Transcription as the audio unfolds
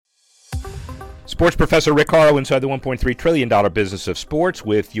Sports Professor Rick Horrow inside the $1.3 trillion business of sports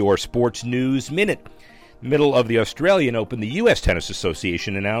with your Sports News Minute. Middle of the Australian Open, the U.S. Tennis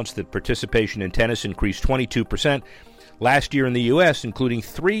Association announced that participation in tennis increased 22% last year in the U.S., including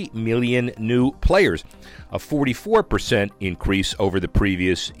 3 million new players, a 44% increase over the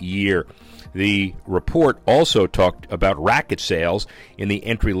previous year. The report also talked about racket sales in the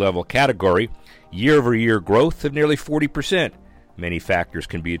entry-level category, year-over-year growth of nearly 40%. Many factors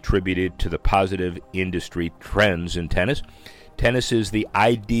can be attributed to the positive industry trends in tennis. Tennis is the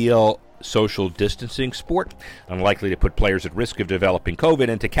ideal social distancing sport, unlikely to put players at risk of developing COVID.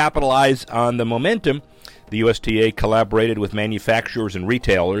 And to capitalize on the momentum, the USTA collaborated with manufacturers and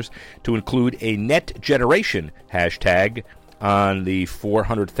retailers to include a net generation hashtag on the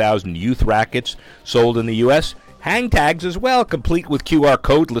 400,000 youth rackets sold in the U.S. Hang tags as well, complete with QR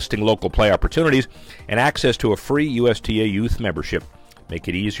code listing local play opportunities and access to a free USTA youth membership. Make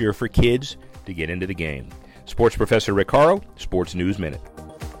it easier for kids to get into the game. Sports Professor Rick Horrow, Sports News Minute.